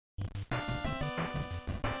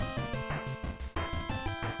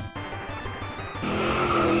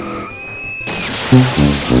Hey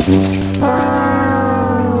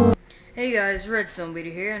guys, Redstone Beater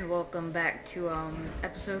here, and welcome back to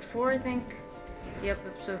episode 4, I think. Yep,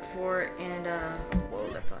 episode 4, and whoa,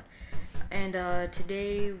 that's odd. And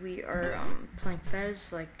today we are playing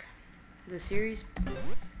Fez, like the series.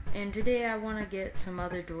 And today I want to get some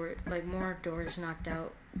other more doors knocked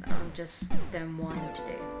out, just than one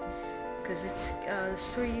today, because it's the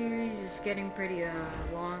series is getting pretty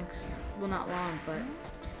long. Well, not long, but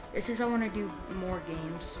it's just I want to do more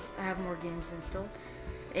games. I have more games installed.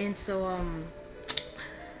 And so,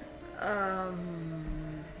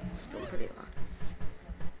 still pretty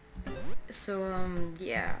loud. So,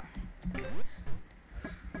 yeah.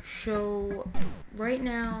 So, right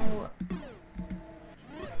now,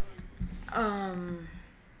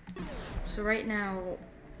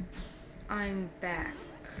 I'm back.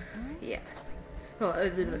 Yeah.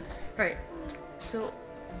 Oh, right. So,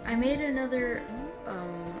 I made another,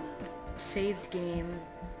 saved game.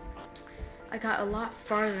 I got a lot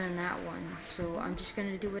farther in that one, so I'm just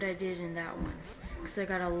gonna do what I did in that one, because I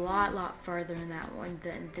got a lot farther in that one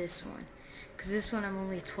than this one, because this one I'm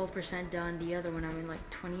only 12% done, the other one I'm in like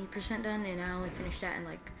 20% done, and I only finished that in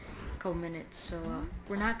like a couple minutes. So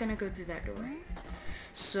we're not gonna go through that door.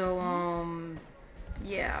 So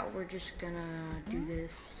yeah, we're just gonna do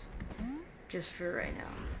this just for right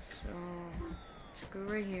now. So let's go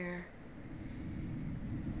right here.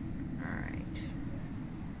 Alright.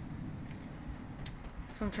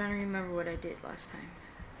 So I'm trying to remember what I did last time.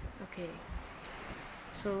 Okay.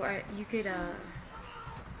 So you could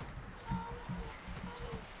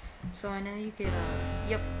so I know you could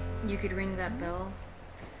yep, you could ring that bell,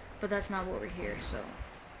 but that's not what we're here. So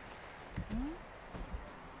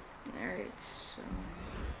alright, so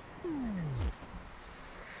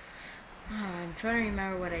I'm trying to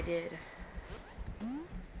remember what I did.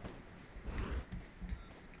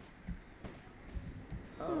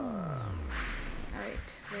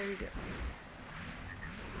 Alright, there we go.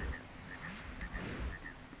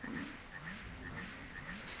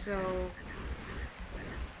 So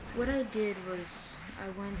what I did was I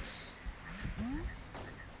went,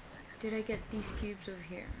 did I get these cubes over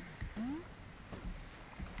here?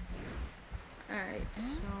 Alright,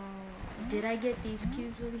 so did I get these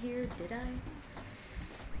cubes over here? Did I?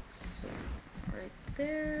 So right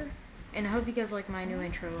there. And I hope you guys like my new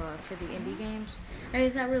intro for the indie games. I mean,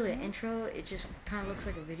 it's not really an intro, it just kind of looks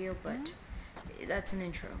like a video, but that's an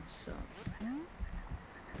intro. So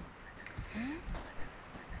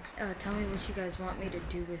tell me what you guys want me to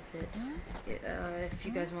do with it, if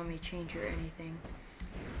you guys want me to change or anything,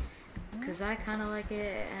 because I kind of like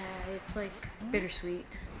it. It's like bittersweet,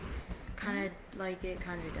 kind of like it,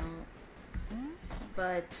 kind of don't,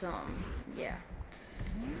 but yeah.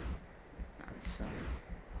 So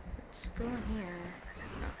let's go in here.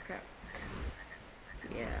 Oh crap.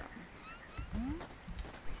 Yeah.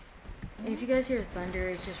 And if you guys hear thunder,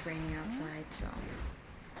 it's just raining outside, so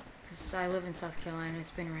because I live in South Carolina,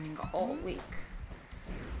 it's been raining all week,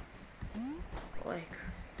 like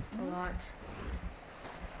a lot.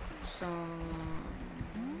 So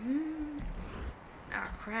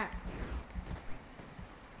crap.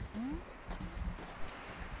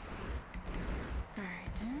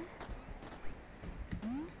 Alright,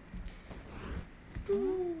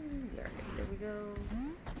 there we go.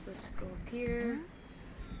 Let's go up here.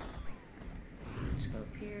 Let's go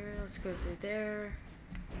up here. Let's go through there.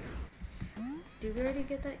 Did we already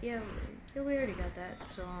get that? Yeah, we already got that.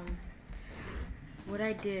 So what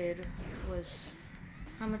I did was,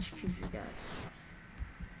 how much cubes we got?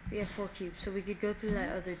 We have 4 cubes, so we could go through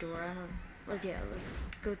that other door. I don't. Well, yeah, let's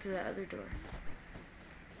go through that other door.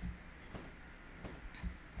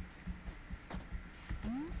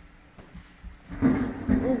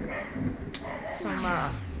 Ooh, some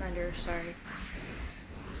thunder. Sorry.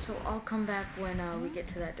 So I'll come back when we get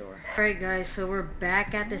to that door. Alright guys, so we're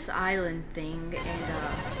back at this island thing,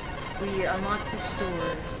 and we unlocked this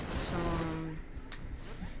door. So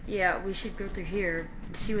yeah, we should go through here,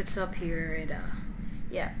 see what's up here, and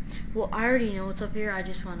yeah. Well, I already know what's up here, I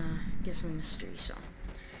just wanna get some mystery. So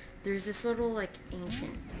there's this little like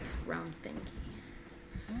ancient round thingy.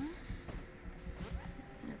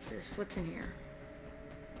 What's this? What's in here?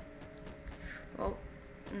 Oh,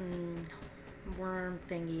 worm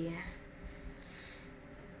thingy.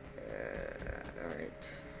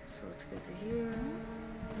 Alright, so let's go through here.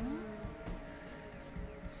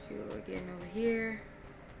 See what we're getting over here.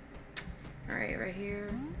 Alright, right here.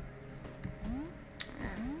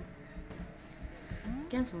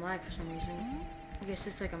 Getting some lag for some reason. I guess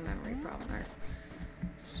it's like a memory problem. Alright,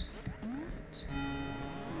 let's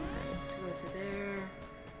go through there.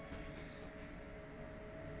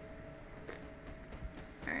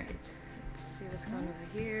 what's going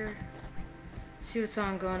over here. See what's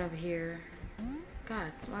on going over here.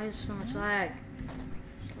 God, why is so much lag?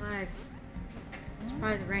 There's lag. It's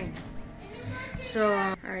probably the rain. So,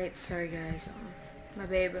 alright, sorry guys. My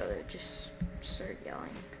baby brother just started yelling.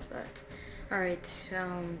 But, alright, so...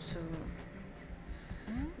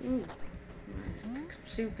 Ooh, I'm gonna cook some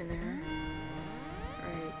soup in there.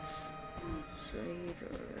 Alright, so you go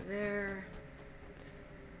over there.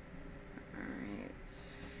 Alright.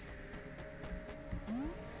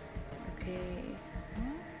 Okay.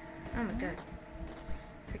 Oh my god.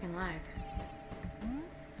 Freaking lag.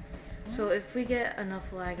 So if we get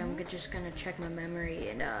enough lag, I'm just gonna check my memory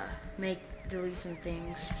and delete some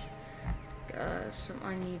things. Some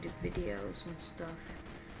unneeded videos and stuff.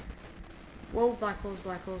 Whoa, black holes,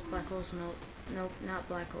 black holes, black holes. Nope, nope, not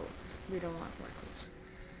black holes. We don't want black holes.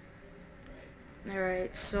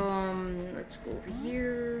 Alright, so let's go over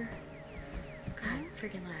here. God,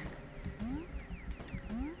 freaking lag.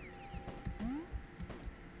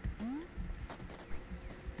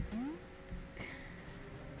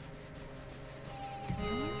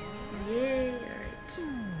 Yay, alright.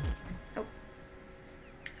 Oh.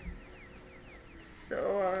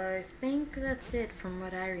 So I think that's it from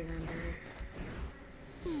what I remember.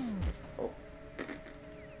 Oh.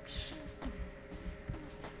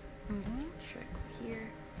 Check here.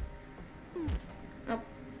 Nope.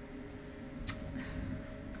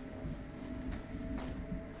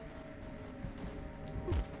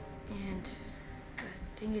 And God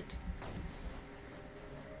dang it.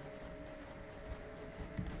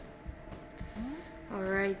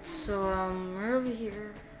 Alright, so we're over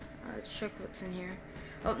here. Let's check what's in here.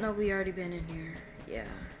 Oh no, we already been in here. Yeah.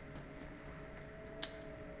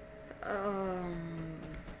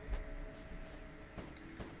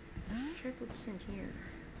 Check what's in here.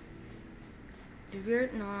 Did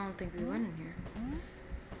we? No, I don't think we went in here.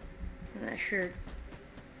 I'm not sure.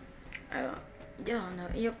 Yeah, no.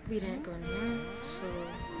 Yep, we didn't go in here. So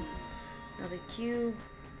another cube.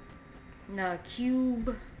 No,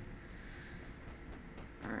 cube.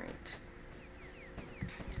 Alright.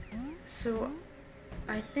 So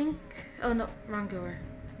I think. Oh no, wrong door.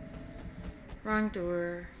 Wrong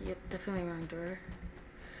door. Yep, definitely wrong door.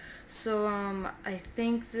 So, I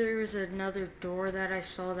think there's another door that I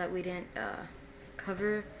saw that we didn't,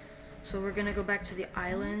 cover. So we're gonna go back to the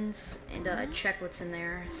islands and, check what's in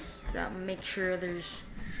there. Make sure there's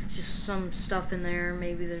just some stuff in there.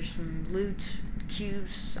 Maybe there's some loot,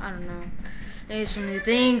 cubes, I don't know. Maybe some new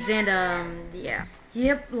things, and, yeah.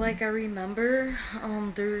 Yep, like I remember,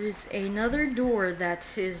 there is another door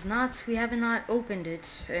that is not, we haven't not opened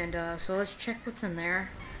it, and, so let's check what's in there.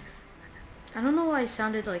 I don't know why I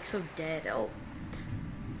sounded like so dead. Oh,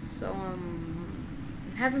 so,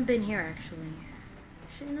 haven't been here, actually.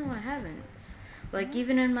 Actually, no, I haven't. Like,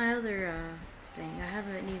 even in my other, thing, I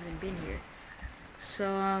haven't even been here.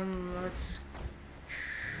 So, let's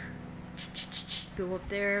go up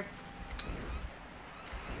there.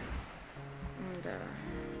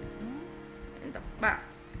 And bah.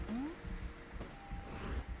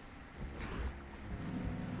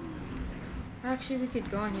 Actually, we could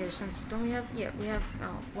go in here since, don't we have, yeah, we have,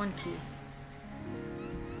 one key.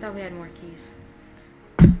 Thought we had more keys.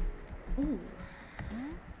 Ooh.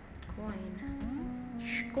 Coin.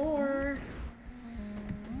 Score.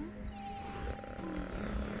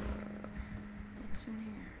 What's in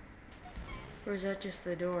here? Or is that just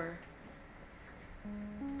the door?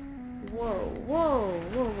 Whoa, whoa,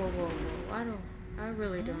 whoa, whoa, whoa, whoa. I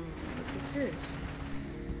really don't even know what this is.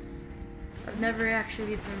 I've never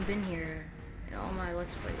actually even been here in all my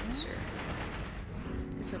Let's Plays, or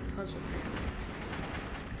it's a puzzle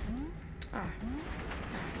panel. Ah.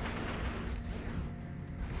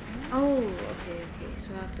 Oh, okay,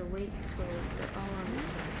 so I have to wait until they're all on this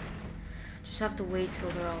side. Just have to wait till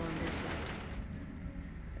they're all on this side.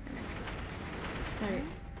 Alright.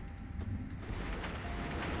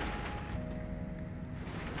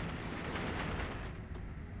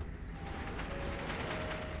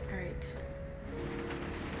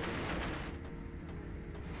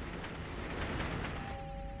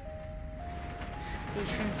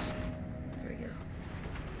 Patience. There we go.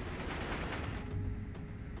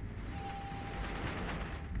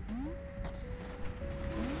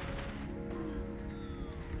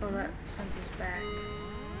 Oh, that sent us back.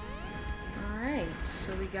 Alright,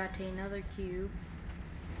 so we got another cube.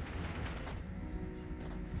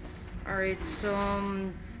 Alright, so,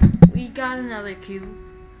 we got another cube.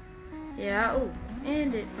 Yeah, oh,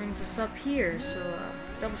 and it brings us up here, so,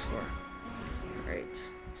 double score. Alright.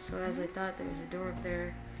 So as I thought, there was a door up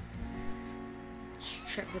there. Let's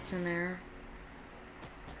check what's in there.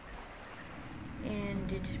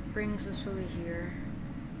 And it brings us over here.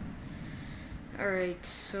 Alright,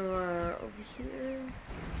 so over here.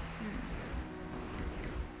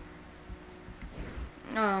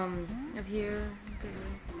 Up here.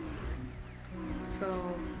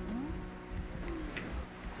 So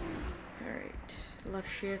alright, left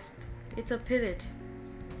shift. It's a pivot.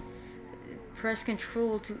 Press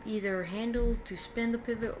control to either handle to spin the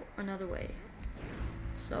pivot another way.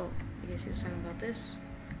 So I guess he was talking about this.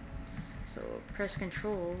 So press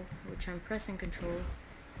control, which I'm pressing control.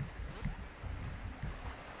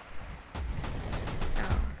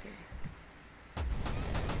 Oh, okay.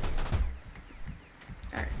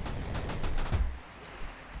 Alright.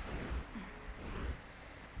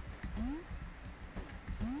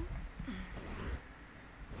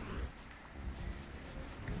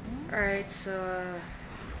 Alright, so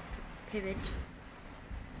to pivot,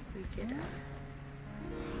 we could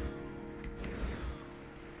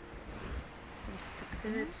since to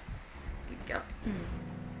pivot, you go.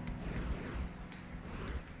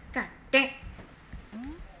 God dang!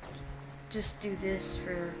 Just do this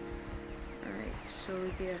for. Alright, so we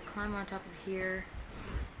could climb on top of here,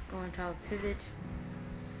 go on top of pivot,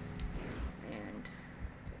 and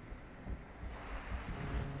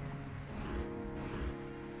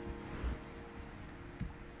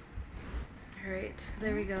alright,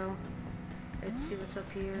 there we go. Let's see what's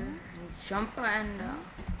up here. And jump and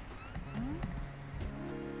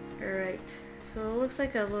alright, so it looks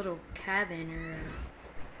like a little cabin or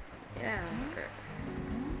yeah, or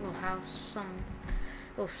a little house, some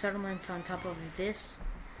little settlement on top of this.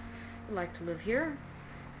 I'd like to live here.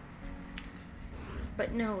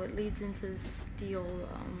 But no, it leads into steel.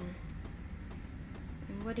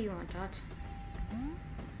 What do you want, Tot?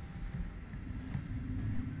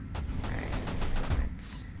 Alright, so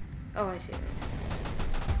let's. Oh, I see it.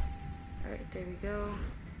 Alright, there we go.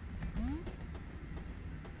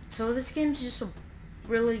 So this game's just a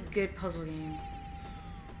really good puzzle game.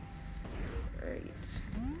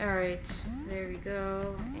 Alright, there we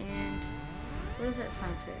go. And what does that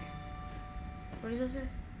sign say? What does that say?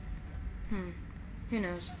 Who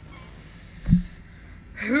knows?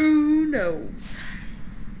 Who knows?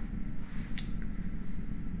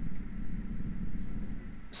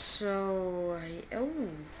 So, ooh,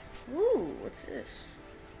 what's this?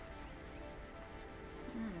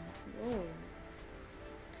 Whoa.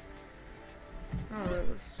 Oh,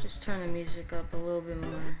 let's just turn the music up a little bit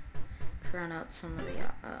more. Drown out some of the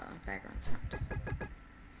background sound.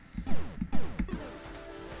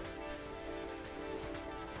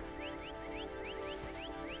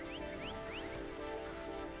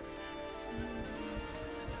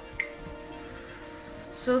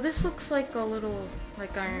 So this looks like a little,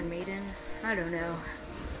 like Iron Maiden. I don't know.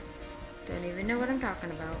 Don't even know what I'm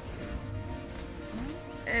talking about.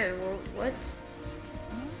 Oh, well, what?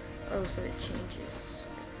 Oh, so it changes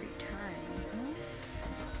every time.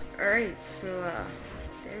 Alright, so,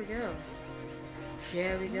 there we go.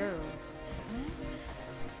 There we go.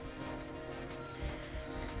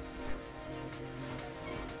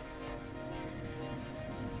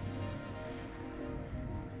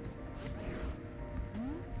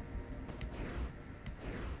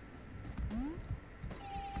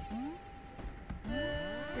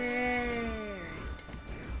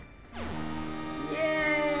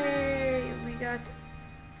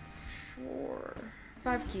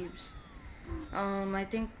 Five cubes. I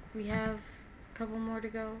think we have a couple more to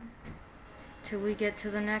go till we get to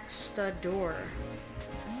the next door.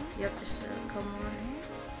 Yep, just a couple more.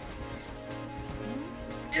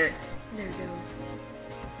 There we go.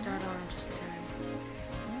 Got on just in time.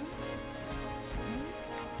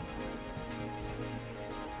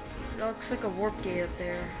 It looks like a warp gate up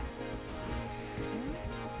there.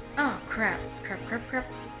 Oh crap! Crap!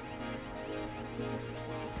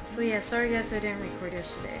 So yeah, sorry guys I didn't record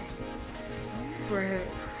yesterday.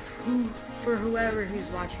 For whoever who's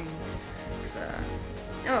watching. Cause,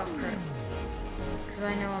 oh crap. Cause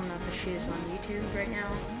I know I'm not the shiz on YouTube right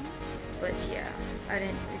now. But yeah, I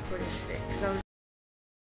didn't record yesterday. Cause I was